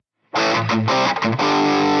Hi,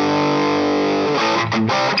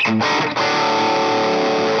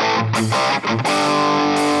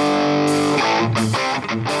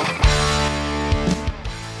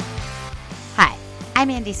 I'm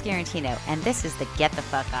Andy Scarantino, and this is the Get the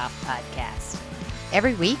Fuck Off podcast.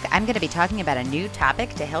 Every week, I'm going to be talking about a new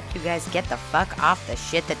topic to help you guys get the fuck off the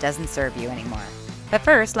shit that doesn't serve you anymore. But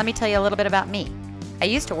first, let me tell you a little bit about me. I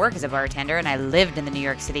used to work as a bartender, and I lived in the New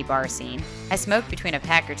York City bar scene. I smoked between a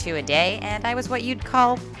pack or two a day, and I was what you'd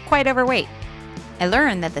call quite overweight. I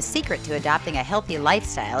learned that the secret to adopting a healthy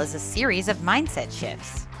lifestyle is a series of mindset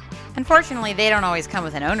shifts. Unfortunately, they don't always come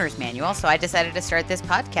with an owner's manual, so I decided to start this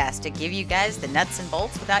podcast to give you guys the nuts and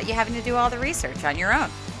bolts without you having to do all the research on your own.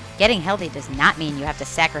 Getting healthy does not mean you have to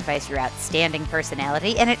sacrifice your outstanding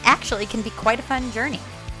personality, and it actually can be quite a fun journey.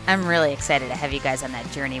 I'm really excited to have you guys on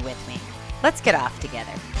that journey with me. Let's get off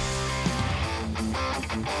together.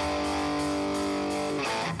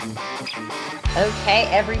 Okay,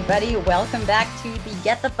 everybody, welcome back to the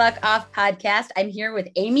Get the Fuck Off podcast. I'm here with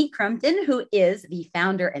Amy Crumpton, who is the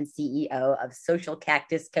founder and CEO of Social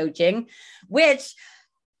Cactus Coaching, which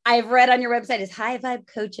I've read on your website is high vibe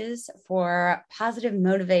coaches for positive,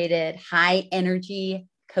 motivated, high energy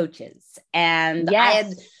coaches. And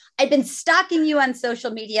yes. I'd been stalking you on social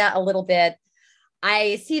media a little bit.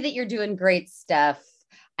 I see that you're doing great stuff.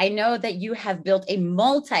 I know that you have built a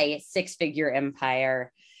multi-six-figure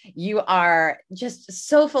empire. You are just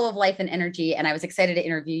so full of life and energy, and I was excited to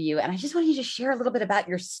interview you. And I just want you to share a little bit about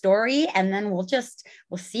your story, and then we'll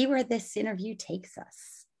see where this interview takes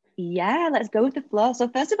us. Yeah, let's go with the flow. So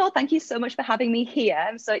first of all, thank you so much for having me here.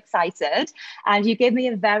 I'm so excited. And you gave me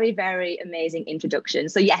a very, very amazing introduction.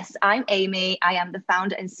 So yes, I'm Amy. I am the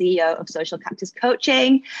founder and CEO of Social Cactus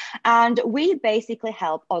Coaching. And we basically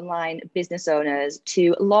help online business owners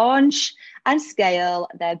to launch and scale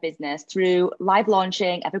their business through live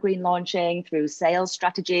launching, evergreen launching, through sales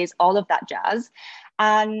strategies, all of that jazz.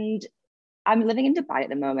 And I'm living in Dubai at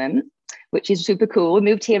the moment, which is super cool. We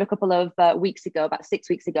moved here a couple of weeks ago, about 6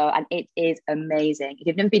 weeks ago, and it is amazing. If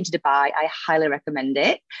you've never been to Dubai, I highly recommend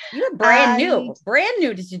it. You're brand new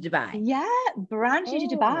to Dubai. Yeah, brand new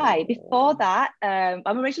to Dubai. Before that,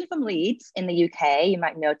 I'm originally from Leeds in the UK. You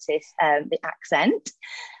might notice the accent.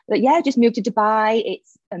 But yeah, just moved to Dubai.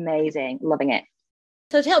 It's amazing. Loving it.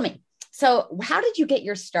 So tell me, so how did you get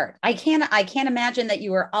your start? I can't imagine that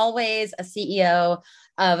you were always a CEO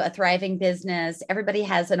of a thriving business. Everybody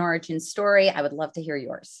has an origin story. I would love to hear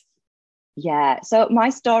yours. Yeah, so my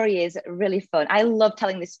story is really fun. I love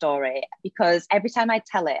telling this story because every time I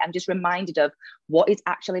tell it, I'm just reminded of what is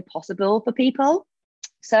actually possible for people.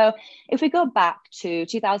 So if we go back to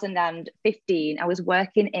 2015, I was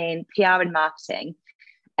working in PR and marketing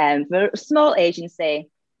for a small agency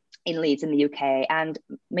in Leeds in the UK, and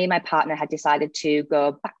me and my partner had decided to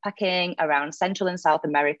go backpacking around Central and South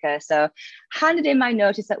America. So handed in my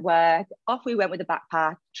notice at work, off we went with a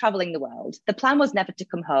backpack, traveling the world. The plan was never to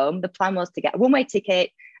come home. The plan was to get a one-way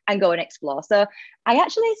ticket and go and explore. So I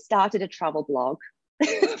actually started a travel blog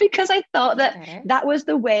because I thought that that was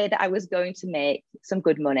the way that I was going to make some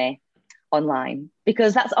good money online,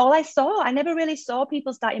 because that's all I saw. I never really saw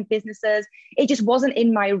people starting businesses. It just wasn't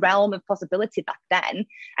in my realm of possibility back then.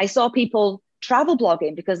 I saw people travel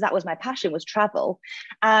blogging because that was my passion, was travel.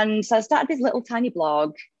 And so I started this little tiny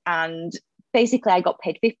blog, and basically I got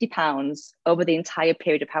paid £50 over the entire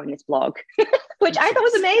period of having this blog, which I thought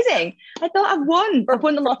was amazing. I thought I've won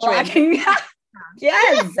the lottery.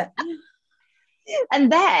 Yes. And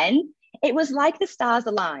then it was like the stars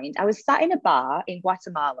aligned. I was sat in a bar in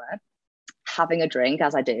Guatemala having a drink,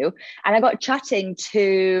 as I do, and I got chatting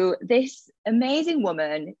to this amazing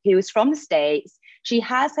woman who was from the States. She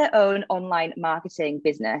has her own online marketing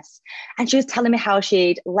business, and she was telling me how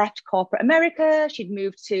she'd left corporate America, she'd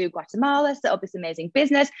moved to Guatemala, set up this amazing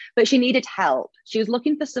business, but she needed help. She was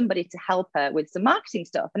looking for somebody to help her with some marketing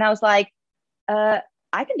stuff. And I was like,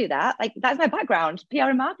 I can do that. Like, that's my background, PR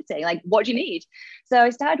and marketing. Like, what do you need? So I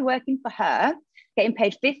started working for her, getting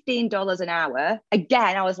paid $15 an hour.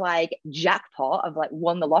 Again, I was like, jackpot. I've like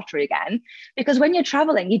won the lottery again. Because when you're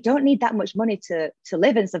traveling, you don't need that much money to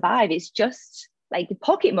live and survive. It's just like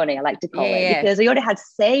pocket money, I like to call it, because we already had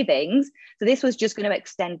savings. So this was just going to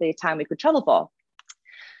extend the time we could travel for.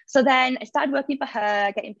 So then I started working for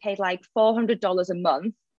her, getting paid like $400 a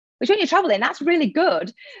month, which when you're traveling, that's really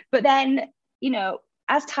good. But then, you know,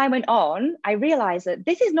 as time went on, I realized that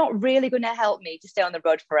this is not really going to help me to stay on the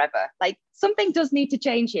road forever. Like, something does need to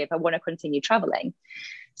change here if I want to continue traveling.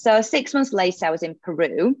 So 6 months later, I was in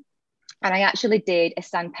Peru, and I actually did a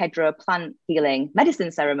San Pedro plant healing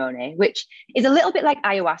medicine ceremony, which is a little bit like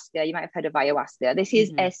ayahuasca. You might have heard of ayahuasca. This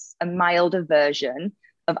is a milder version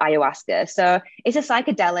of ayahuasca. So it's a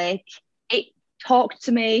psychedelic. It talked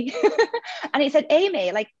to me and it said,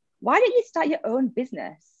 Amy, like, why don't you start your own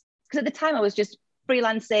business? Because at the time I was just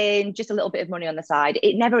freelancing, just a little bit of money on the side.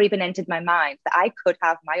 It never even entered my mind that I could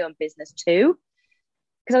have my own business too.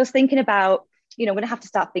 Because I was thinking about, I'm going to have to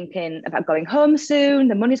start thinking about going home soon.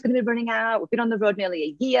 The money's going to be running out. We've been on the road nearly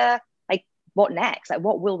a year. Like, what next? Like,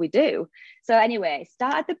 what will we do? So anyway,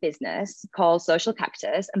 started the business called Social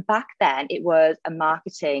Cactus. And back then it was a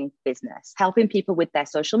marketing business, helping people with their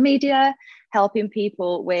social media, helping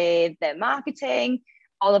people with their marketing,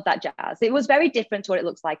 all of that jazz. It was very different to what it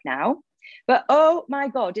looks like now. But oh my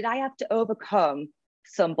God, did I have to overcome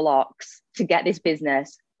some blocks to get this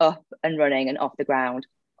business up and running and off the ground?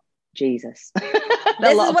 Jesus.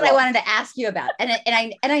 This is what I wanted to ask you about. And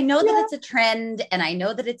I know that it's a trend and I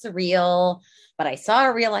know that it's a reel, but I saw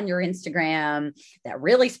a reel on your Instagram that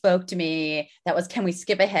really spoke to me. That was, can we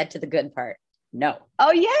skip ahead to the good part? No.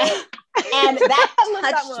 Oh yeah. And that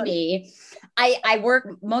touched me. I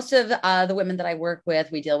work, most of the women that I work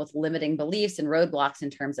with, we deal with limiting beliefs and roadblocks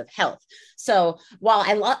in terms of health. So while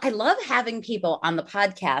I love having people on the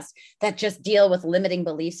podcast that just deal with limiting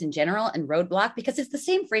beliefs in general and roadblock, because it's the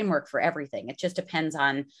same framework for everything. It just depends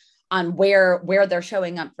on where they're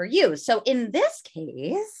showing up for you. So in this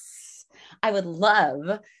case, I would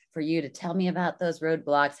love for you to tell me about those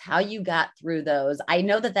roadblocks, how you got through those. I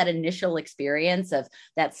know that initial experience of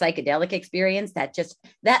that psychedelic experience, that just,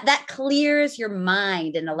 that clears your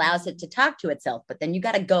mind and allows it to talk to itself. But then you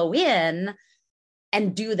got to go in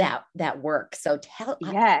and do that work. So tell me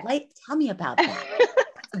about that.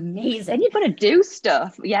 That's amazing. Then you've got to do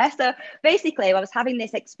stuff. Yeah. So basically I was having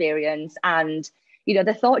this experience and,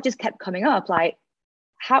 the thought just kept coming up, like,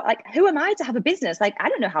 who am I to have a business? Like, I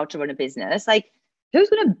don't know how to run a business. Like, who's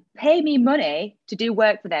going to pay me money to do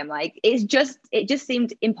work for them? Like, it just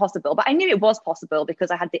seemed impossible, but I knew it was possible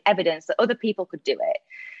because I had the evidence that other people could do it.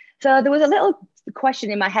 So there was a little question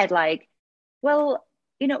in my head, like, well,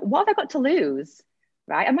 what have I got to lose?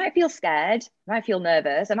 Right? I might feel scared. I might feel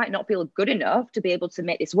nervous. I might not feel good enough to be able to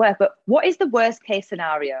make this work. But what is the worst case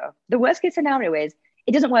scenario? The worst case scenario is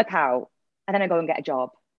it doesn't work out and then I go and get a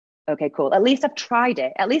job. Okay, cool. At least I've tried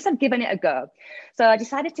it. At least I've given it a go. So I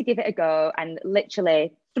decided to give it a go and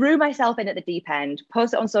literally threw myself in at the deep end,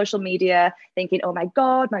 post it on social media, thinking, oh my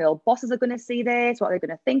God, my old bosses are going to see this. What are they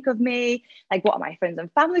going to think of me? Like, what are my friends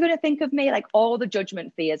and family going to think of me? Like, all the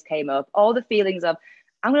judgment fears came up, all the feelings of,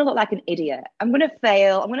 I'm going to look like an idiot. I'm going to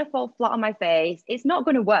fail. I'm going to fall flat on my face. It's not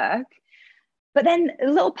going to work. But then a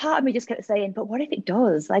little part of me just kept saying, but what if it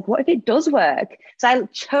does? Like, what if it does work? So I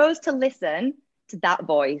chose to listen to that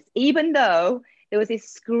voice, even though there was this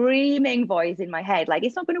screaming voice in my head, like,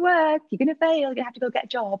 it's not going to work, you're going to fail, you're going to have to go get a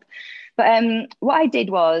job. But what I did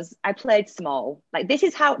was I played small. Like, this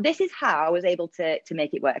is how I was able to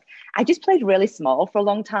make it work. I just played really small for a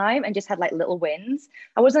long time and just had like little wins.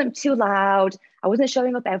 I wasn't too loud. I wasn't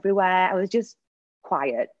showing up everywhere. I was just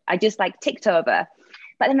quiet. I just like ticked over.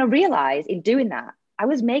 But then I realized in doing that, I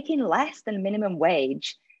was making less than minimum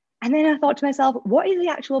wage. And then I thought to myself, what is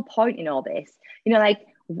the actual point in all this? Like,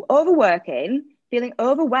 overworking, feeling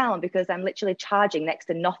overwhelmed because I'm literally charging next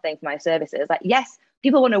to nothing for my services. Like, yes,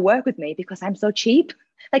 people want to work with me because I'm so cheap.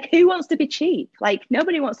 Like, who wants to be cheap? Like,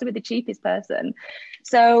 nobody wants to be the cheapest person.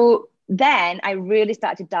 So then I really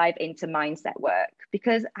started to dive into mindset work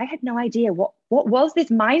because I had no idea what was this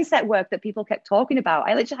mindset work that people kept talking about.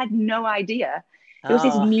 I literally had no idea. It was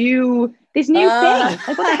this new thing. Like,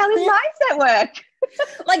 what the hell is mindset work?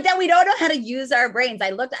 Like that we don't know how to use our brains.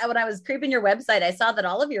 I looked at when I was creeping your website, I saw that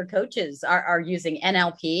all of your coaches are using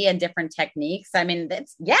NLP and different techniques. I mean,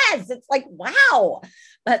 it's like, wow.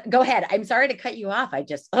 But go ahead. I'm sorry to cut you off. I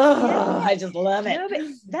just love it. No, but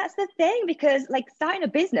that's the thing, because like starting a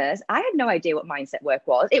business, I had no idea what mindset work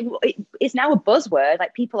was. It's now a buzzword.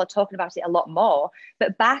 Like, people are talking about it a lot more.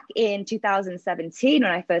 But back in 2017,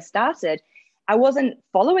 when I first started, I wasn't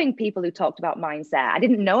following people who talked about mindset. I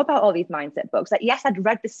didn't know about all these mindset books. Like, yes, I'd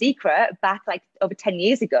read The Secret back like over 10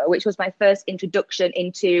 years ago, which was my first introduction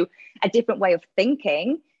into a different way of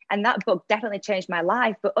thinking. And that book definitely changed my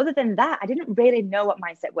life. But other than that, I didn't really know what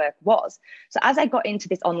mindset work was. So as I got into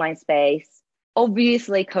this online space,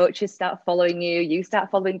 obviously coaches start following you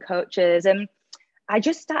start following coaches. And I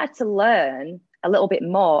just started to learn a little bit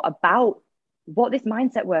more about what this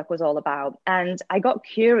mindset work was all about. And I got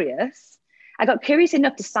curious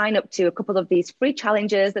enough to sign up to a couple of these free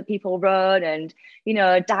challenges that people run and,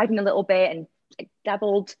 dive in a little bit and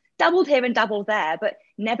dabbled here and dabbled there, but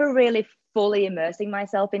never really fully immersing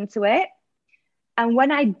myself into it. And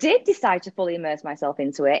when I did decide to fully immerse myself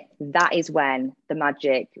into it, that is when the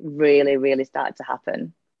magic really, really started to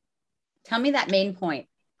happen. Tell me that main point.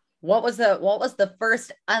 What was the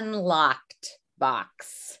first unlocked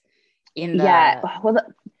box in Yeah. the Well,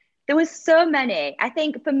 there was so many. I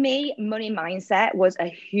think for me, money mindset was a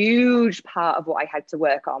huge part of what I had to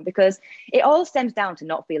work on because it all stems down to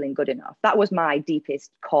not feeling good enough. That was my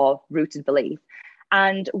deepest core rooted belief.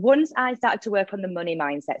 And once I started to work on the money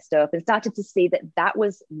mindset stuff and started to see that that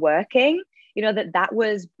was working, that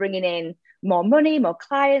was bringing in more money, more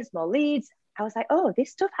clients, more leads, I was like, oh,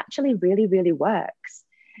 this stuff actually really, really works.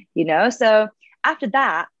 So after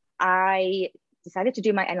that, I decided to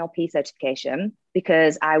do my NLP certification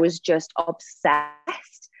because I was just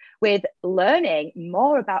obsessed with learning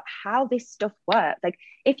more about how this stuff works. Like,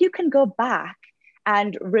 if you can go back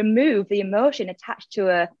and remove the emotion attached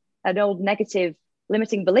to an old negative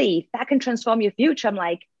limiting belief, that can transform your future. I'm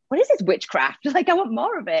like, what is this witchcraft? Like, I want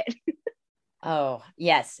more of it. Oh,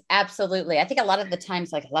 yes, absolutely. I think a lot of the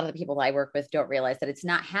times, like a lot of the people that I work with don't realize that it's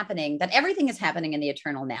not happening, that everything is happening in the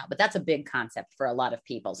eternal now, but that's a big concept for a lot of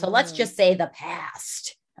people. So let's just say the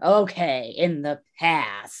past. Okay, in the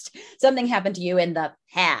past, something happened to you in the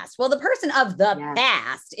past. Well, the person of the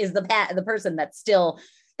past is the person that's still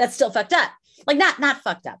fucked up. Like not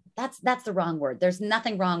fucked up. That's the wrong word. There's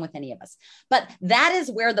nothing wrong with any of us. But that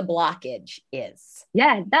is where the blockage is.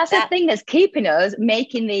 Yeah, that's the thing that's keeping us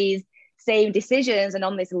making these same decisions and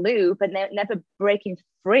on this loop and never breaking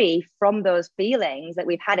free from those feelings that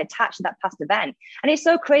we've had attached to that past event. And it's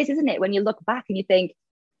so crazy, isn't it? When you look back and you think,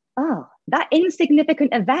 oh, that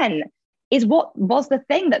insignificant event is what was the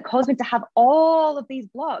thing that caused me to have all of these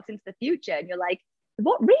blocks into the future. And you're like,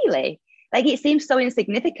 what really? Like, it seems so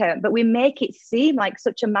insignificant, but we make it seem like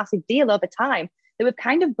such a massive deal over time that we've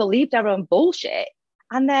kind of believed our own bullshit.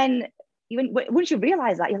 And then even once you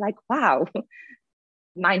realize that, you're like, wow,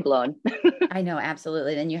 mind blown. I know,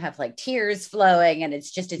 absolutely. Then you have like tears flowing and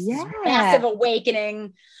it's just this massive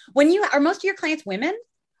awakening. Are most of your clients women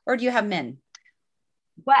or do you have men?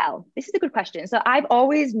 Well, this is a good question. So I've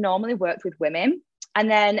always normally worked with women. And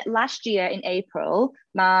then last year in April,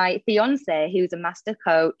 my fiance, who's a master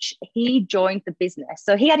coach, he joined the business.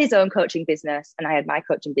 So he had his own coaching business and I had my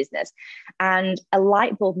coaching business. And a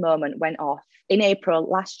light bulb moment went off in April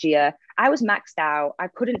last year. I was maxed out. I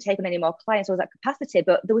couldn't take on any more clients. I was at capacity,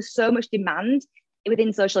 but there was so much demand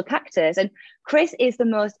within Social Cactus. And Chris is the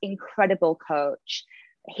most incredible coach.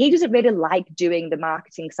 He doesn't really like doing the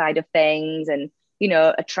marketing side of things and,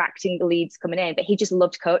 attracting the leads coming in, but he just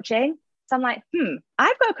loved coaching. So I'm like,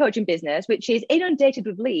 I've got a coaching business, which is inundated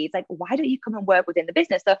with leads. Like, why don't you come and work within the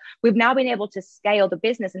business? So we've now been able to scale the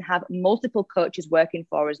business and have multiple coaches working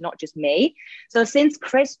for us, not just me. So since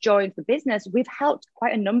Chris joined the business, we've helped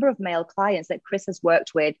quite a number of male clients that Chris has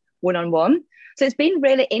worked with one-on-one. So it's been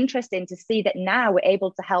really interesting to see that now we're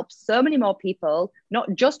able to help so many more people,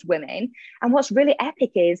 not just women. And what's really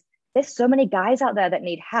epic is there's so many guys out there that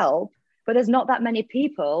need help, but there's not that many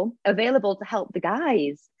people available to help the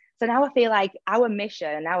guys. So now I feel like our mission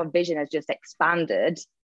and our vision has just expanded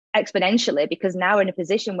exponentially because now we're in a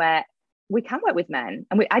position where we can work with men.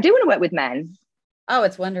 And I do want to work with men. Oh,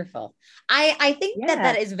 it's wonderful. I think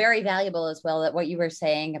that is very valuable as well, that what you were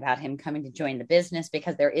saying about him coming to join the business,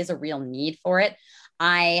 because there is a real need for it.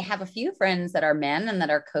 I have a few friends that are men and that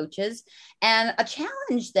are coaches, and a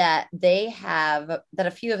challenge that they have, that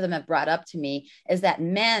a few of them have brought up to me, is that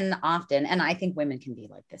men often, and I think women can be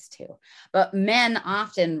like this too, but men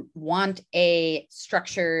often want a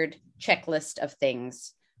structured checklist of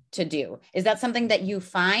things to do. Is that something that you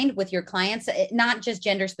find with your clients, not just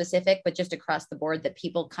gender specific, but just across the board, that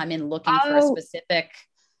people come in looking for a specific?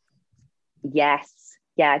 Yes.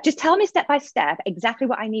 Yeah. Just tell me step by step exactly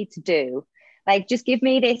what I need to do. Like, just give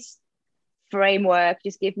me this framework,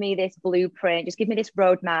 just give me this blueprint, just give me this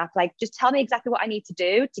roadmap. Like, just tell me exactly what I need to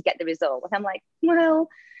do to get the result. And I'm like, well,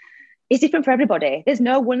 it's different for everybody. There's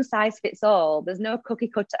no one size fits all. There's no cookie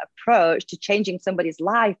cutter approach to changing somebody's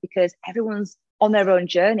life because everyone's on their own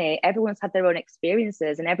journey. Everyone's had their own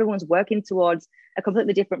experiences and everyone's working towards a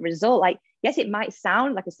completely different result. Like, yes, it might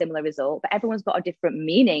sound like a similar result, but everyone's got a different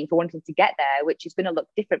meaning for wanting to get there, which is going to look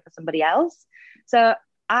different for somebody else. So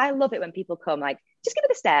I love it when people come like, just give me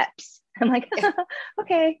the steps. I'm like,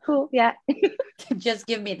 okay, cool. Yeah. Just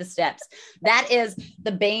give me the steps. That is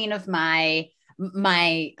the bane of my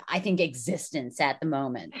I think existence at the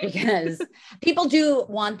moment, because people do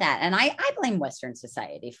want that. And I blame Western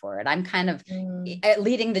society for it. I'm kind of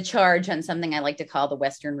leading the charge on something I like to call the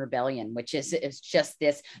Western rebellion, which is just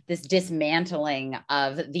this dismantling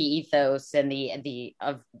of the ethos and the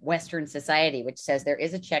of Western society, which says there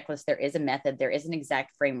is a checklist, there is a method, there is an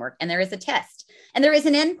exact framework, and there is a test, and there is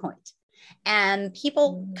an endpoint. And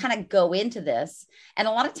people kind of go into this. And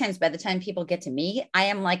a lot of times by the time people get to me, I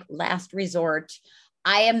am like last resort.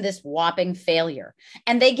 I am this whopping failure.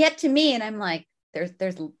 And they get to me and I'm like,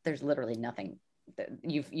 there's literally nothing.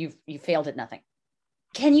 You failed at nothing.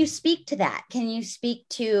 Can you speak to that? Can you speak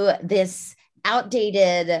to this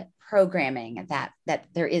outdated programming that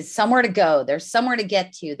there is somewhere to go, there's somewhere to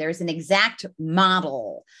get to, there's an exact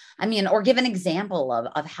model? I mean, or give an example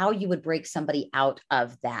of how you would break somebody out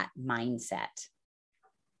of that mindset.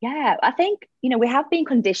 Yeah, I think, we have been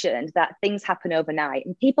conditioned that things happen overnight,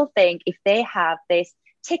 and people think if they have this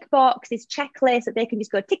tick box, this checklist that they can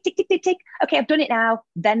just go tick, tick, tick, tick, tick. Okay, I've done it now.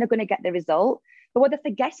 Then they're going to get the result. But what they're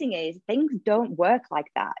forgetting is things don't work like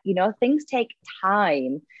that. Things take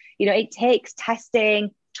time. It takes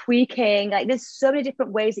testing, tweaking. Like there's so many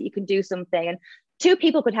different ways that you can do something. And two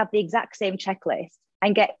people could have the exact same checklist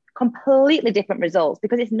and get completely different results,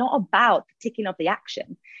 because it's not about the ticking of the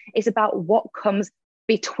action. It's about what comes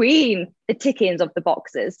between the tickings of the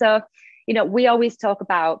boxes. So, we always talk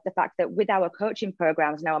about the fact that with our coaching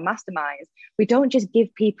programs and our masterminds, we don't just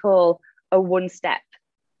give people a one-step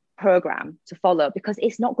program to follow, because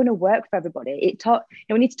it's not going to work for everybody.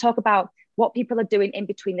 We need to talk about what people are doing in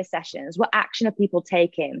between the sessions. What action are people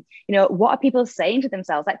taking? What are people saying to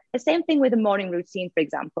themselves? Like the same thing with a morning routine, for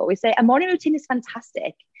example. We say a morning routine is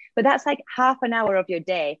fantastic, but that's like half an hour of your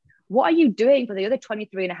day. What are you doing for the other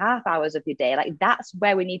 23 and a half hours of your day? Like that's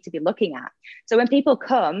where we need to be looking at. So when people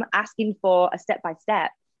come asking for a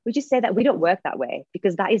step-by-step, we just say that we don't work that way,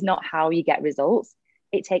 because that is not how you get results.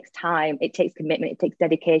 It takes time, it takes commitment, it takes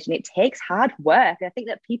dedication, it takes hard work. And I think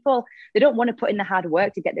that people, they don't want to put in the hard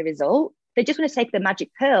work to get the result. They just want to take the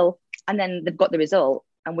magic pill and then they've got the result.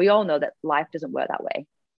 And we all know that life doesn't work that way.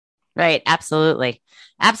 Right. Absolutely.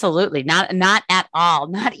 Absolutely. Not at all.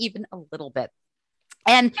 Not even a little bit.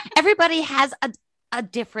 And everybody has a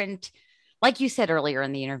different, like you said earlier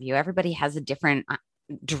in the interview, everybody has a different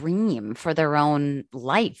dream for their own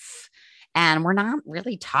life. And we're not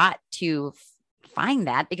really taught to find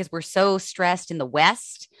that, because we're so stressed in the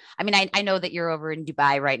West. I mean, I know that you're over in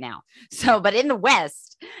Dubai right now. So, but in the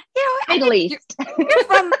West, Middle East. You're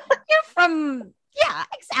from, yeah,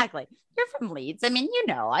 exactly. You're from Leeds. I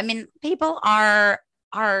mean, people are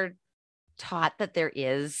taught that there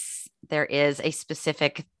is a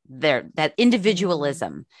specific that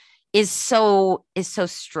individualism is so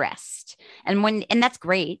stressed. And that's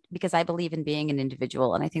great, because I believe in being an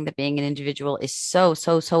individual. And I think that being an individual is so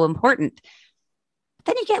important.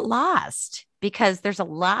 But then you get lost, because there's a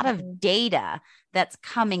lot of data that's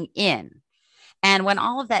coming in. And when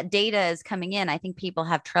all of that data is coming in, I think people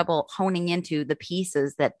have trouble honing into the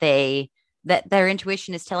pieces that their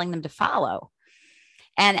intuition is telling them to follow.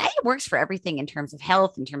 And it works for everything in terms of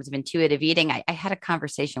health, in terms of intuitive eating. I had a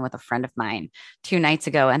conversation with a friend of mine 2 nights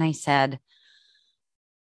ago, and I said,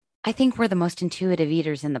 I think we're the most intuitive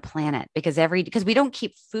eaters in the planet, because we don't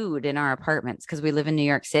keep food in our apartments, because we live in New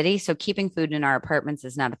York City. So keeping food in our apartments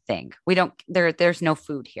is not a thing. There's no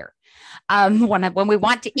food here. When we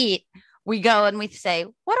want to eat, we go and we say,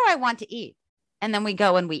 what do I want to eat? And then we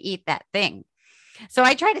go and we eat that thing. So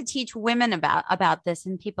I try to teach women about this,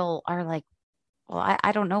 and people are like, well,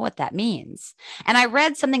 I don't know what that means. And I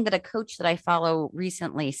read something that a coach that I follow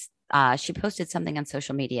recently, she posted something on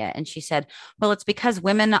social media, and she said, well, it's because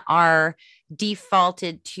women are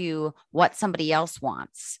defaulted to what somebody else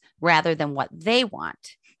wants rather than what they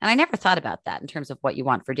want. And I never thought about that in terms of what you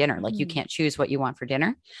want for dinner. Like you can't choose what you want for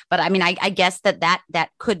dinner. But I mean, I guess that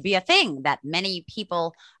could be a thing, that many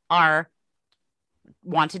people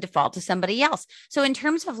want to default to somebody else. So in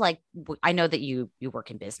terms of like, I know that you work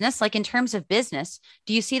in business, like in terms of business,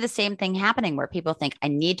 do you see the same thing happening where people think I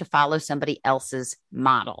need to follow somebody else's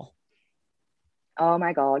model? Oh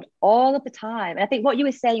my God, all of the time. And I think what you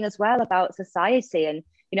were saying as well about society and,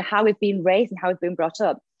 how we've been raised and how we've been brought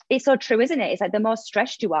up, it's so true, isn't it? It's like the more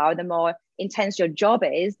stressed you are, the more intense your job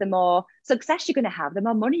is, the more success you're going to have, the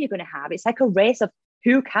more money you're going to have. It's like a race of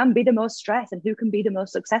who can be the most stressed and who can be the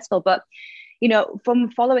most successful. But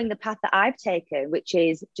from following the path that I've taken, which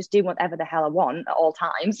is just doing whatever the hell I want at all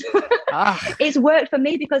times, it's worked for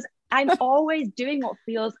me, because I'm always doing what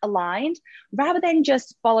feels aligned rather than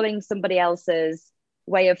just following somebody else's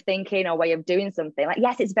way of thinking or way of doing something. Like,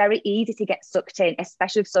 yes, it's very easy to get sucked in,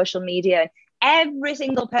 especially with social media. Every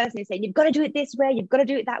single person is saying, you've got to do it this way, you've got to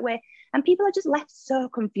do it that way. And people are just left so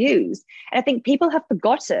confused. And I think people have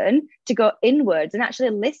forgotten to go inwards and actually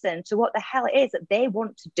listen to what the hell it is that they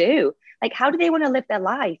want to do. Like, how do they want to live their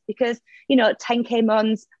life? Because, 10K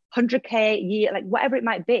months, 100K a year, like whatever it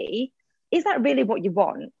might be, is that really what you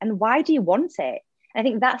want? And why do you want it? And I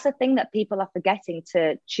think that's the thing that people are forgetting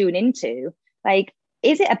to tune into. Like,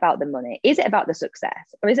 Is it about the money? Is it about the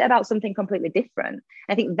success? Or is it about something completely different?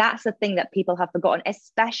 I think that's the thing that people have forgotten,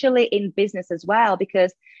 especially in business as well,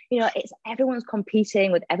 because, it's everyone's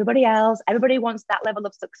competing with everybody else. Everybody wants that level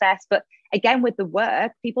of success. But again, with the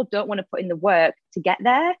work, people don't want to put in the work to get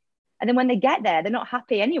there. And then when they get there, they're not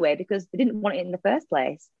happy anyway, because they didn't want it in the first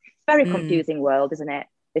place. It's a very confusing world, isn't it?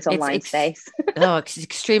 This online space. It's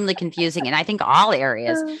extremely confusing. And I think all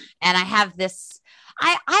areas. And I have this,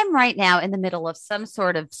 I'm right now in the middle of some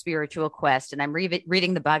sort of spiritual quest, and I'm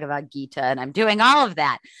reading the Bhagavad Gita, and I'm doing all of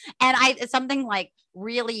that. And something like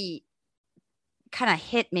really kind of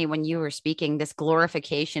hit me when you were speaking, this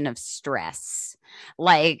glorification of stress,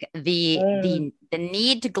 like the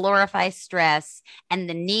need to glorify stress and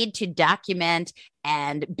the need to document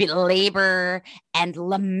and belabor and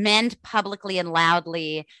lament publicly and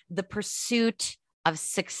loudly the pursuit of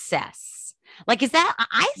success. Like, is that,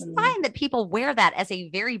 I find that people wear that as a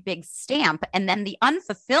very big stamp, and then the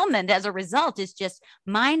unfulfillment as a result is just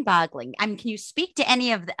mind boggling. I mean, can you speak to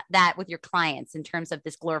any of that with your clients in terms of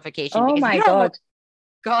this glorification? Oh my God.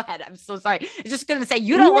 Go ahead. I'm so sorry. I was just going to say,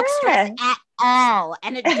 you don't look stressed at all.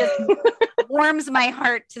 And it just warms my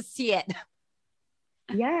heart to see it.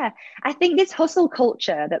 Yeah. I think this hustle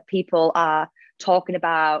culture that people are talking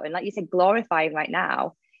about, and like you said, glorifying right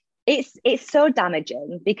now, it's so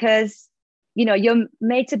damaging, because you're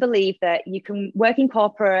made to believe that you can work in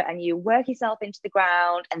corporate and you work yourself into the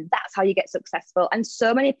ground, and that's how you get successful. And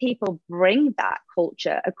so many people bring that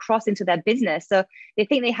culture across into their business. So they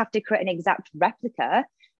think they have to create an exact replica.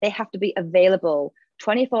 They have to be available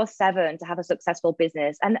 24/7 to have a successful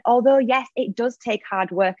business. And although, yes, it does take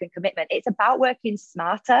hard work and commitment, it's about working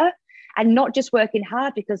smarter and not just working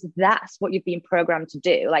hard because that's what you've been programmed to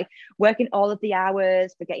do. Like working all of the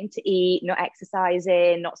hours, forgetting to eat, not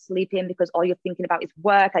exercising, not sleeping because all you're thinking about is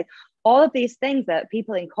work. Like all of these things that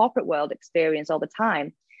people in corporate world experience all the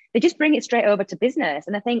time, they just bring it straight over to business.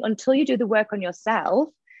 And I think until you do the work on yourself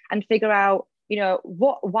and figure out,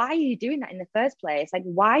 why are you doing that in the first place? Like,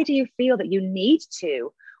 why do you feel that you need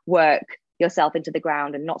to work yourself into the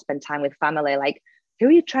ground and not spend time with family? Like, who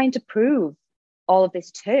are you trying to prove all of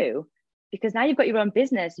this to? Because now you've got your own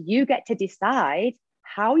business, you get to decide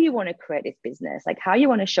how you want to create this business, like how you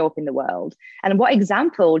want to show up in the world, and what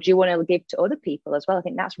example do you want to give to other people as well. I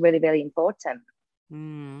think that's really, really important.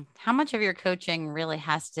 How much of your coaching really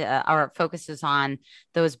has to or focuses on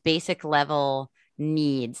those basic level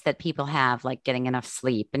needs that people have, like getting enough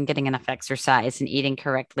sleep and getting enough exercise and eating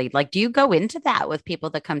correctly? Like, do you go into that with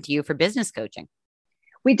people that come to you for business coaching?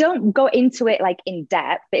 We don't go into it like in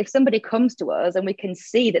depth, but if somebody comes to us and we can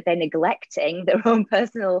see that they're neglecting their own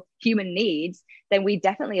personal human needs, then we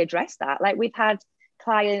definitely address that. Like we've had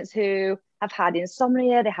clients who have had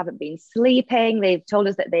insomnia, they haven't been sleeping, they've told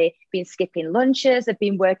us that they've been skipping lunches, they've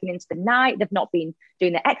been working into the night, they've not been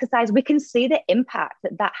doing the exercise. We can see the impact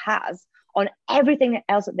that has on everything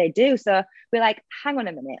else that they do. So we're like, hang on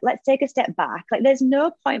a minute, let's take a step back. Like there's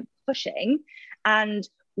no point pushing and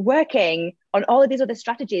working on all of these other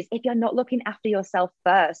strategies if you're not looking after yourself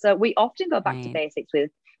first. So we often go back to basics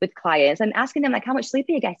with clients and asking them, like, how much sleep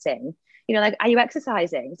are you getting? Like, are you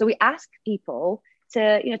exercising? So we ask people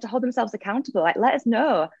to hold themselves accountable. Like, let us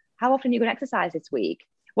know, how often are you going to exercise this week?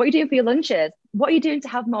 What are you doing for your lunches? What are you doing to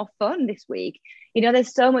have more fun this week?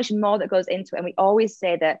 There's so much more that goes into it. And we always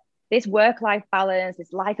say that this work-life balance,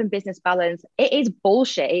 this life and business balance, it is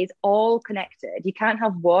bullshit. It is all connected. You can't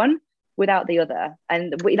have one without the other.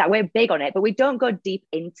 And we're big on it, but we don't go deep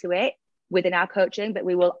into it within our coaching, but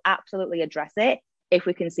we will absolutely address it if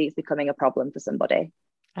we can see it's becoming a problem for somebody.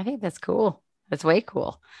 I think that's cool. That's way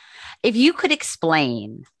cool. If you could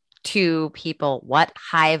explain to people what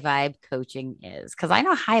high vibe coaching is, because I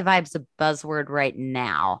know high vibe's a buzzword right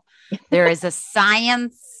now. There is a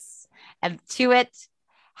science to it.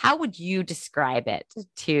 How would you describe it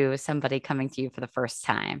to somebody coming to you for the first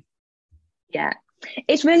time? Yeah.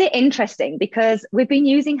 It's really interesting because we've been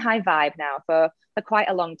using high vibe now for quite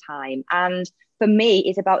a long time. And for me,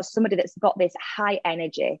 it's about somebody that's got this high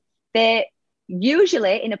energy. They're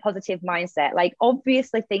usually in a positive mindset. Like,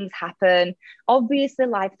 obviously things happen. Obviously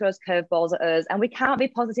life throws curveballs at us and we can't be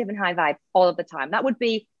positive and high vibe all of the time. That would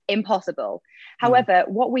be impossible. However,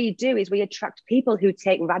 what we do is we attract people who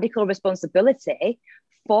take radical responsibility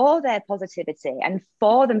for their positivity and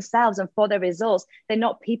for themselves and for their results. They're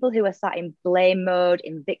not people who are sat in blame mode,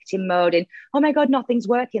 in victim mode, in, oh my God, nothing's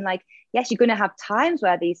working. Like, yes, you're going to have times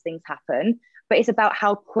where these things happen, but it's about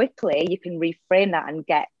how quickly you can reframe that and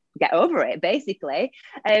get over it, basically.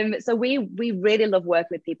 So we really love working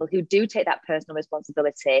with people who do take that personal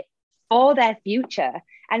responsibility for their future.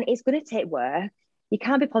 And it's going to take work. You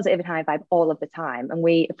can't be positive and high vibe all of the time. And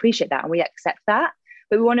we appreciate that and we accept that.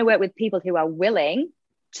 but we want to work with people who are willing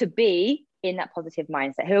to be in that positive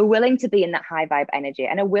mindset, who are willing to be in that high vibe energy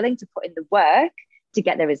and are willing to put in the work to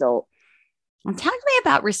get the result. And talk to me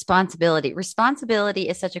about responsibility. Responsibility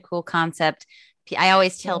is such a cool concept. I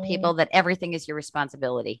always tell people that everything is your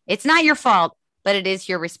responsibility. It's not your fault, but it is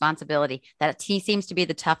your responsibility. That seems to be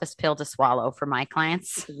the toughest pill to swallow for my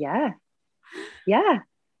clients. Yeah. Yeah,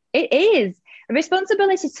 it is.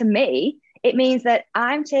 Responsibility to me, it means that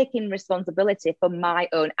I'm taking responsibility for my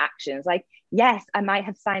own actions. Like, yes, I might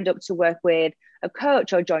have signed up to work with a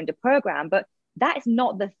coach or joined a program, but that is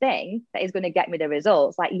not the thing that is going to get me the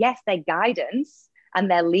results. Like, yes, their guidance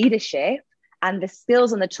and their leadership and the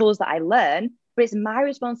skills and the tools that I learn, but it's my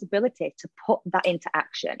responsibility to put that into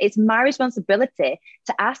action. It's my responsibility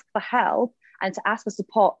to ask for help and to ask for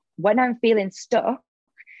support when I'm feeling stuck,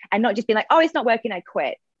 and not just be like, oh, it's not working, I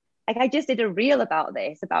quit. Like, I just did a reel about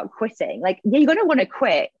this, about quitting. Like, yeah, you're going to want to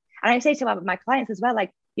quit. And I say to my clients as well,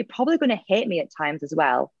 like, you're probably going to hate me at times as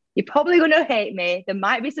well. You're probably going to hate me. There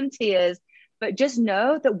might be some tears, but just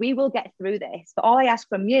know that we will get through this. But all I ask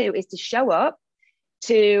from you is to show up,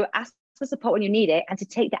 to ask for support when you need it, and to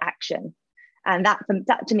take the action. And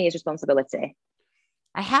that to me is responsibility.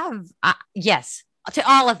 I have, yes, to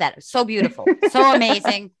all of that. So beautiful, so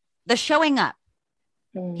amazing. The showing up.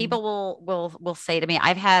 People will say to me,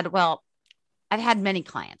 I've had many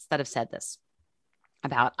clients that have said this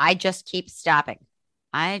about, I just keep stopping.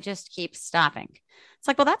 It's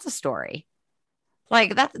like, well, that's a story.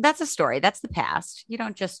 Like that's a story. That's the past. You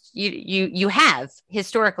don't just, you have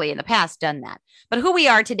historically in the past done that, but who we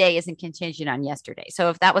are today isn't contingent on yesterday. So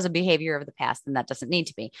if that was a behavior of the past, then that doesn't need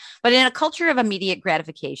to be. But in a culture of immediate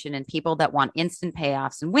gratification and people that want instant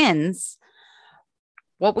payoffs and wins,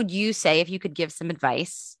 what would you say if you could give some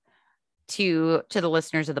advice to the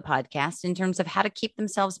listeners of the podcast in terms of how to keep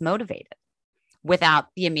themselves motivated without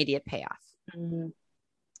the immediate payoff?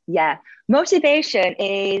 Yeah. Motivation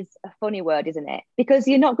is a funny word, isn't it? Because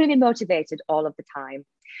you're not going to be motivated all of the time.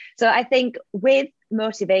 So I think with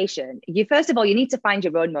motivation, first of all, you need to find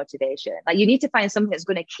your own motivation. Like, you need to find something that's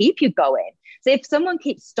going to keep you going. So if someone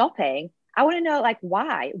keeps stopping, I want to know, like,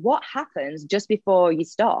 why? What happens just before you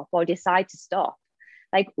stop or decide to stop?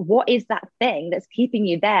 Like, what is that thing that's keeping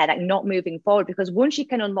you there, like not moving forward? Because once you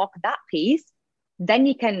can unlock that piece, then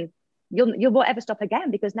you won't ever stop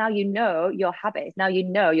again, because now you know your habits, now you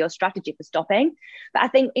know your strategy for stopping. But I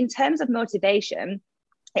think in terms of motivation,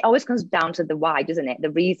 it always comes down to the why, doesn't it?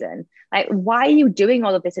 The reason. Like, why are you doing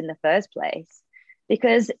all of this in the first place?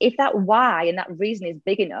 Because if that why and that reason is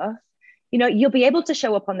big enough, you'll be able to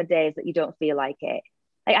show up on the days that you don't feel like it.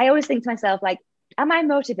 Like, I always think to myself, like, am I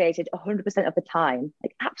motivated 100% of the time?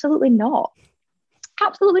 Like, absolutely not.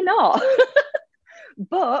 Absolutely not.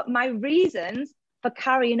 But my reasons for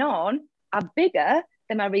carrying on are bigger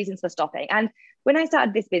than my reasons for stopping. And when I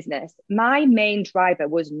started this business, my main driver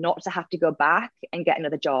was not to have to go back and get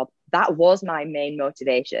another job. That was my main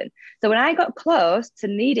motivation. So when I got close to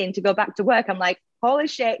needing to go back to work, I'm like, holy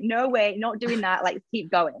shit, no way, not doing that. Like,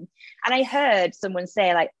 keep going. And I heard someone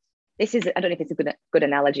say, like, I don't know if it's a good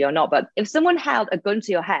analogy or not, but if someone held a gun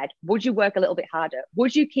to your head, would you work a little bit harder?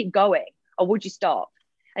 Would you keep going, or would you stop?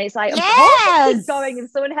 And it's like, of course you keep going. If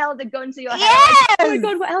someone held a gun to your head, like, oh my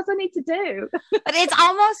God, what else I need to do? But it's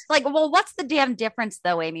almost like, well, what's the damn difference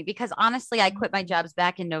though, Amy? Because honestly, I quit my jobs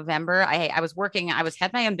back in November. I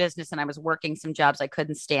had my own business and I was working some jobs I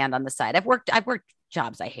couldn't stand on the side. I've worked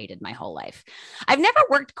jobs I hated my whole life. I've never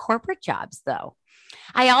worked corporate jobs though.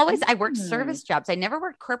 I worked service jobs. I never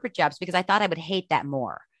worked corporate jobs because I thought I would hate that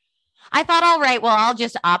more. I thought, all right, well, I'll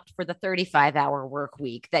just opt for the 35-hour work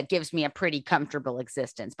week. That gives me a pretty comfortable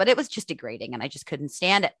existence, but it was just degrading and I just couldn't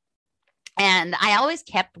stand it. And I always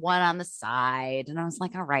kept one on the side and I was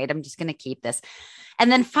like, all right, I'm just going to keep this.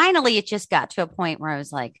 And then finally, it just got to a point where I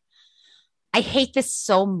was like, I hate this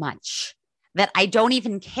so much that I don't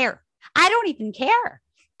even care. I don't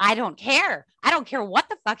care what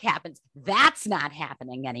the fuck happens. That's not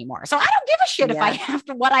happening anymore. So I don't give a shit if I have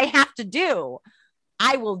to, what I have to do.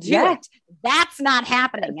 I will do it. That's not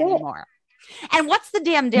happening anymore. And what's the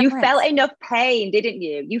damn difference? You felt enough pain, didn't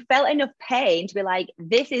you? You felt enough pain to be like,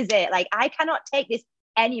 this is it. Like, I cannot take this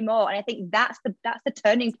anymore. And I think that's the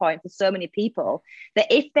turning point for so many people, that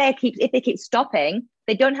if they keep stopping,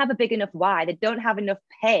 they don't have a big enough why. They don't have enough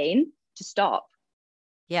pain to stop.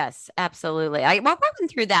 Yes, absolutely. I went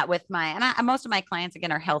through that with most of my clients,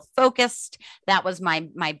 again, are health focused. That was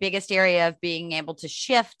my biggest area of being able to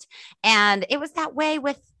shift. And it was that way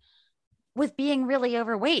with being really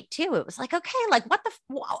overweight too. It was like, okay, like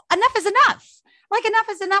enough is enough, Like enough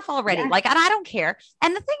is enough already. Yeah. Like, and I don't care.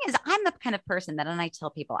 And the thing is, I'm the kind of person that, and I tell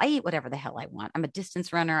people, I eat whatever the hell I want. I'm a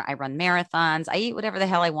distance runner. I run marathons. I eat whatever the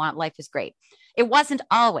hell I want. Life is great. It wasn't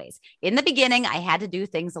always. In the beginning, I had to do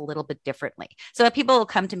things a little bit differently. So if people will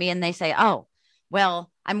come to me and they say, oh,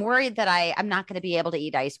 well, I'm worried that I'm not going to be able to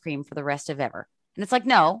eat ice cream for the rest of ever. And it's like,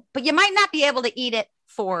 no, but you might not be able to eat it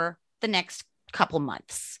for the next couple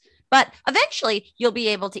months, but eventually you'll be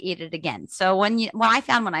able to eat it again. So when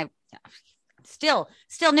I still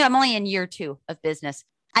new, I'm only in year 2 of business.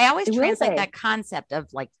 I always translate that concept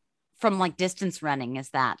of like, from like distance running is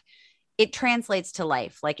that it translates to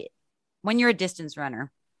life. Like when you're a distance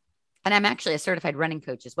runner, and I'm actually a certified running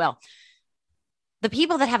coach as well. The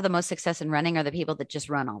people that have the most success in running are the people that just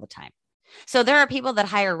run all the time. So there are people that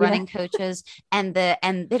hire running coaches and they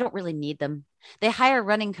don't really need them. They hire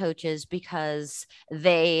running coaches because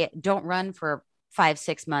they don't run for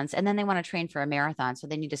 5-6 months and then they want to train for a marathon. So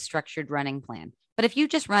they need a structured running plan. But if you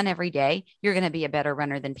just run every day, you're going to be a better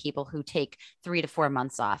runner than people who take 3 to 4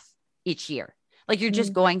 months off each year. Like you're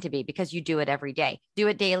just going to be, because you do it every day. Do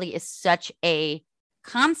it daily is such a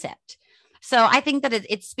concept. So I think that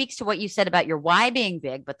it speaks to what you said about your why being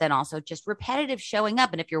big, but then also just repetitive showing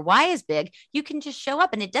up. And if your why is big, you can just show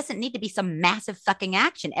up and it doesn't need to be some massive fucking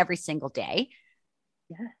action every single day.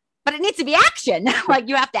 Yeah. But it needs to be action. Like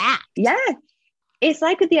you have to act. Yeah. It's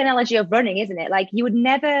like with the analogy of running, isn't it? Like you would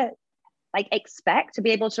never like expect to be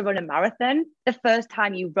able to run a marathon the first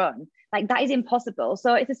time you run. Like that is impossible.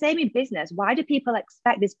 So it's the same in business. Why do people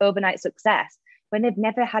expect this overnight success when they've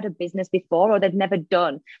never had a business before or they've never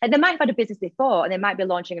done? And they might have had a business before and they might be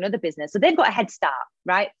launching another business. So they've got a head start,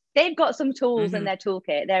 right? They've got some tools in their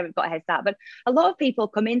toolkit. They've got a head start. But a lot of people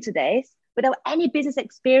come into this without any business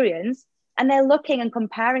experience and they're looking and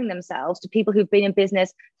comparing themselves to people who've been in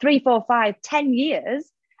business 3, 4, 5, 10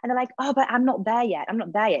 years. And they're like, oh, but I'm not there yet. I'm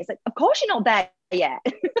not there yet. It's like, of course you're not there yet.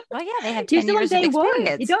 Well, yeah, they have 10 years of experience.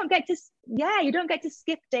 One. You don't get to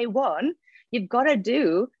skip day one. You've got to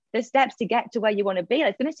do the steps to get to where you want to be.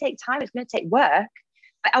 It's going to take time. It's going to take work.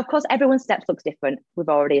 But of course, everyone's steps looks different. We've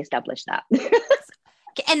already established that.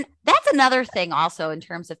 And that's another thing also in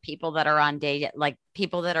terms of people that are on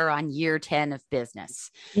people that are on year 10 of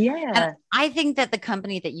business. Yeah. And I think that the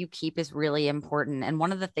company that you keep is really important. And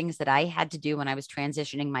one of the things that I had to do when I was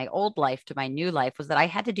transitioning my old life to my new life was that I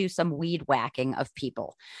had to do some weed whacking of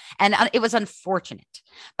people. And it was unfortunate,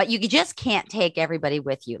 but you just can't take everybody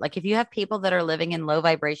with you. Like if you have people that are living in low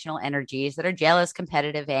vibrational energies that are jealous,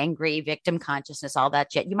 competitive, angry, victim consciousness, all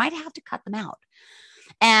that shit, you might have to cut them out.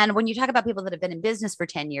 And when you talk about people that have been in business for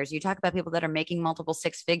 10 years, you talk about people that are making multiple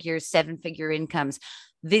 6 figures, 7-figure incomes,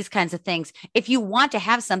 these kinds of things. If you want to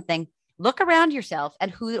have something, look around yourself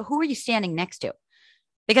and who are you standing next to?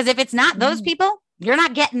 Because if it's not those people, you're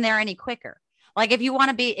not getting there any quicker. Like if you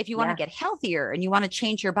want to get healthier and you want to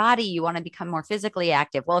change your body, you want to become more physically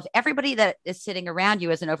active. Well, if everybody that is sitting around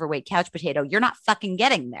you is an overweight couch potato, you're not fucking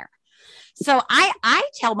getting there. So I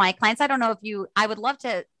tell my clients, I would love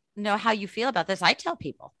to know how you feel about this. I tell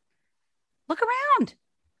people, look around.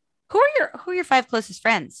 Who are your 5 closest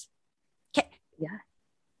friends? Okay. Yeah.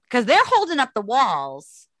 Because they're holding up the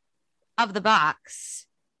walls of the box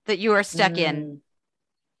that you are stuck in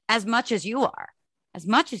as much as you are.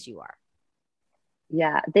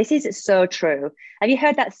 Yeah, this is so true. Have you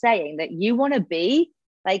heard that saying that you want to be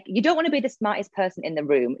like, you don't want to be the smartest person in the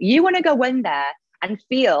room. You want to go in there and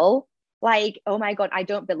feel like, oh my God, I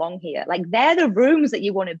don't belong here. Like they're the rooms that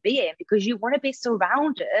you want to be in because you want to be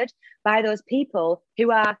surrounded by those people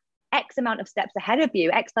who are X amount of steps ahead of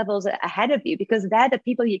you, X levels ahead of you, because they're the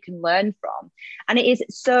people you can learn from. And it is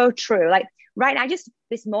so true. Like right now, just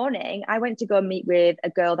this morning, I went to go meet with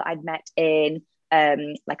a girl that I'd met in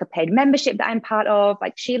like a paid membership that I'm part of.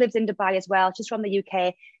 Like she lives in Dubai as well. She's from the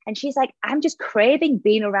UK. And she's like, I'm just craving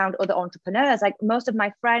being around other entrepreneurs. Like most of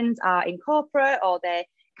my friends are in corporate or they're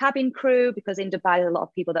cabin crew, because in Dubai there's a lot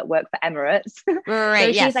of people that work for Emirates.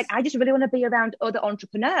 Right, so she's like, I just really want to be around other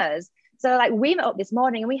entrepreneurs. So like we met up this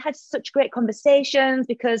morning and we had such great conversations,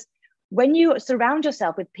 because when you surround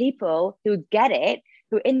yourself with people who get it,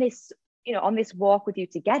 who are in this, on this walk with you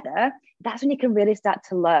together, that's when you can really start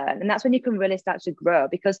to learn. And that's when you can really start to grow,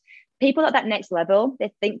 because people at that next level,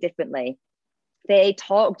 they think differently. They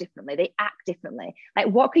talk differently, they act differently. Like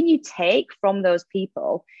what can you take from those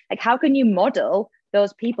people? Like how can you model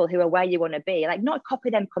those people who are where you want to be? Like not copy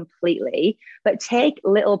them completely, but take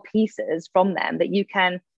little pieces from them that you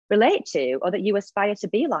can relate to or that you aspire to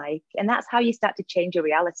be like. And that's how you start to change your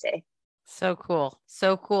reality. So cool.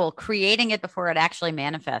 So cool. Creating it before it actually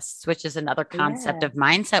manifests, which is another concept of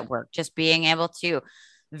mindset work. Just being able to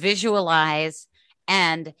visualize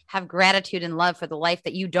and have gratitude and love for the life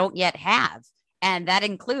that you don't yet have. And that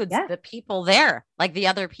includes Yeah. the people there, like the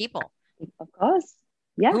other people. Of course.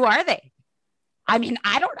 Yeah. Who are they? I mean,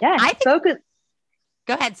 I don't, Yeah. I think, Focus.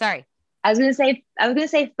 go ahead. Sorry. I was going to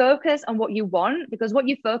say focus on what you want, because what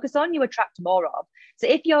you focus on, you attract more of. So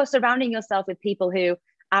if you're surrounding yourself with people who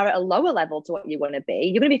are at a lower level to what you want to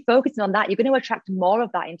be, you're going to be focusing on that. You're going to attract more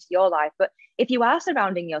of that into your life. But if you are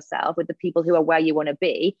surrounding yourself with the people who are where you want to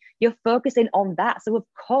be, you're focusing on that. So of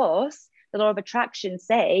course, the law of attraction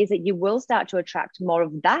says that you will start to attract more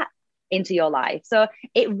of that into your life. So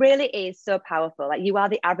it really is so powerful. Like, you are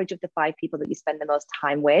the average of the 5 people that you spend the most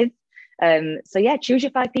time with. So yeah, choose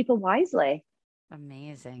your 5 people wisely.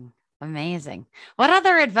 Amazing. Amazing. What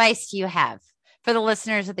other advice do you have for the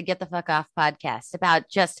listeners of the Get the Fuck Off podcast about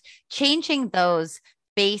just changing those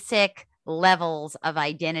basic levels of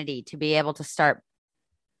identity to be able to start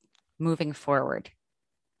moving forward?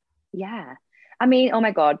 Yeah. I mean, oh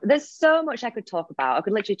my God, there's so much I could talk about. I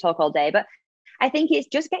could literally talk all day, but I think it's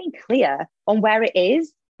just getting clear on where it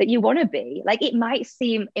is that you want to be. Like, it might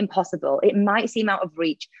seem impossible, it might seem out of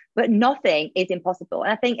reach, but nothing is impossible.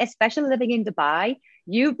 And I think, especially living in Dubai,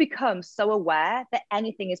 you've become so aware that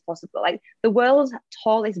anything is possible. Like, the world's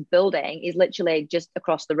tallest building is literally just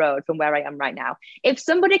across the road from where I am right now. If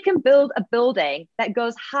somebody can build a building that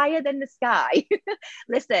goes higher than the sky,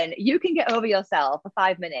 listen, you can get over yourself for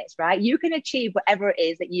 5 minutes, right? You can achieve whatever it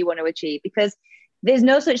is that you want to achieve, because there's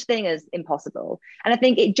no such thing as impossible. And I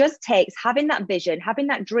think it just takes having that vision, having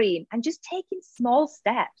that dream, and just taking small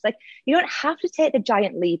steps. Like, you don't have to take the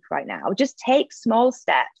giant leap right now. Just take small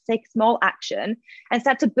steps, take small action, and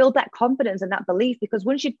start to build that confidence and that belief. Because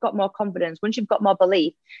once you've got more confidence, once you've got more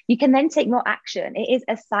belief, you can then take more action. It is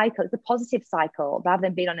a cycle. It's a positive cycle rather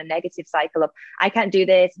than being on a negative cycle of, I can't do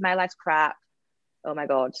this, my life's crap, oh my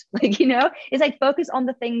God. Like, it's like, focus on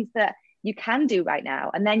the things that you can do right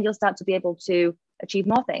now, and then you'll start to be able to achieve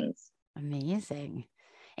more things. Amazing.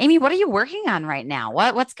 Amy, what are you working on right now?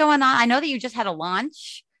 What's going on? I know that you just had a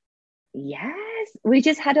launch. Yes, we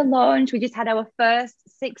just had a launch. We just had our first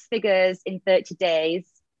 6 figures in 30 days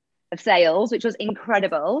of sales, which was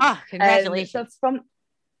incredible. Oh, congratulations. Thank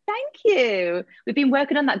you. We've been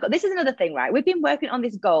working on that. This is another thing, right? We've been working on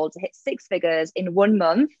this goal to hit 6 figures in 1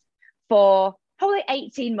 month for probably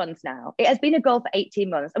 18 months now. It has been a goal for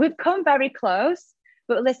 18 months, and we've come very close.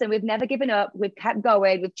 But listen, we've never given up. We've kept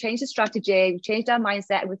going. We've changed the strategy. We've changed our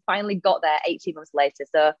mindset, and we've finally got there 18 months later.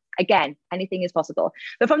 So again, anything is possible.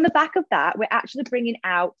 But from the back of that, we're actually bringing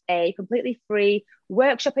out a completely free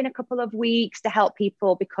workshop in a couple of weeks to help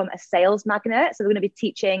people become a sales magnet. So we're going to be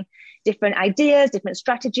teaching different ideas, different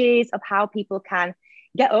strategies of how people can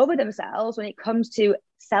get over themselves when it comes to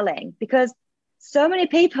selling. Because so many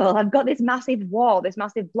people have got this massive wall, this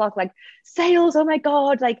massive block, like, sales, oh my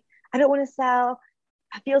God, like, I don't want to sell.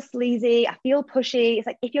 I feel sleazy. I feel pushy. It's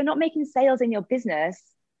like, if you're not making sales in your business,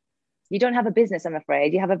 you don't have a business, I'm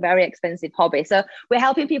afraid. You have a very expensive hobby. So we're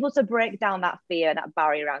helping people to break down that fear, that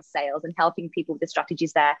barrier around sales, and helping people with the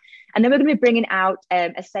strategies there. And then we're going to be bringing out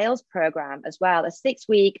a sales program as well, a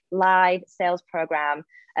 6-week live sales program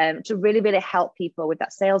to really, really help people with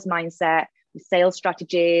that sales mindset, with sales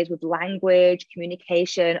strategies, with language,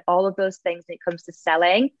 communication, all of those things when it comes to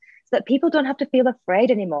selling, so that people don't have to feel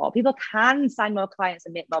afraid anymore. People can sign more clients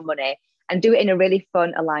and make more money, and do it in a really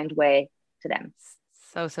fun, aligned way to them.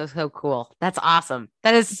 So cool. That's awesome.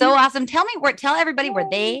 That is so awesome. Tell everybody where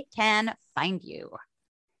they can find you.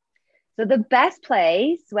 So the best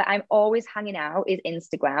place where I'm always hanging out is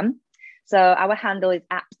Instagram. So our handle is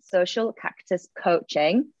 @Social Cactus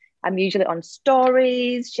Coaching. I'm usually on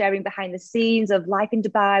stories, sharing behind the scenes of life in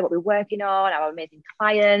Dubai, what we're working on, our amazing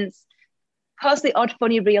clients, post the odd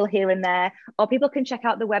funny reel here and there. Or people can check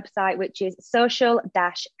out the website, which is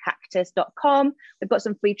social-cactus.com. We've got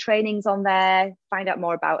some free trainings on there. Find out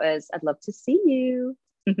more about us. I'd love to see you.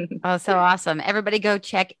 Oh, so awesome. Everybody go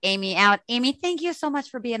check Amy out. Amy, thank you so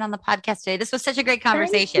much for being on the podcast today. This was such a great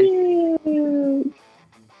conversation. Thank you.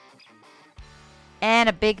 And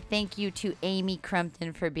a big thank you to Amy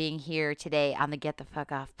Crumpton for being here today on the Get the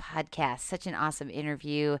Fuck Off podcast. Such an awesome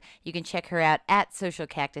interview. You can check her out at Social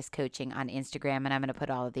Cactus Coaching on Instagram, and I'm going to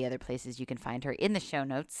put all of the other places you can find her in the show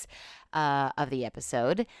notes of the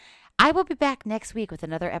episode. I will be back next week with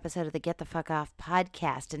another episode of the Get the Fuck Off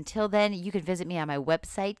podcast. Until then, you can visit me on my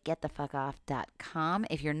website, getthefuckoff.com.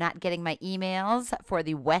 If you're not getting my emails for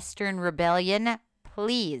the Western Rebellion,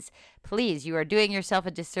 please, you are doing yourself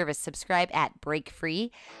a disservice. Subscribe at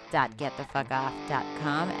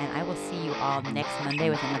breakfree.getthefuckoff.com, and I will see you all next Monday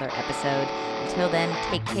with another episode. Until then,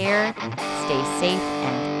 take care, stay safe,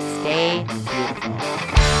 and stay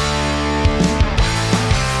beautiful.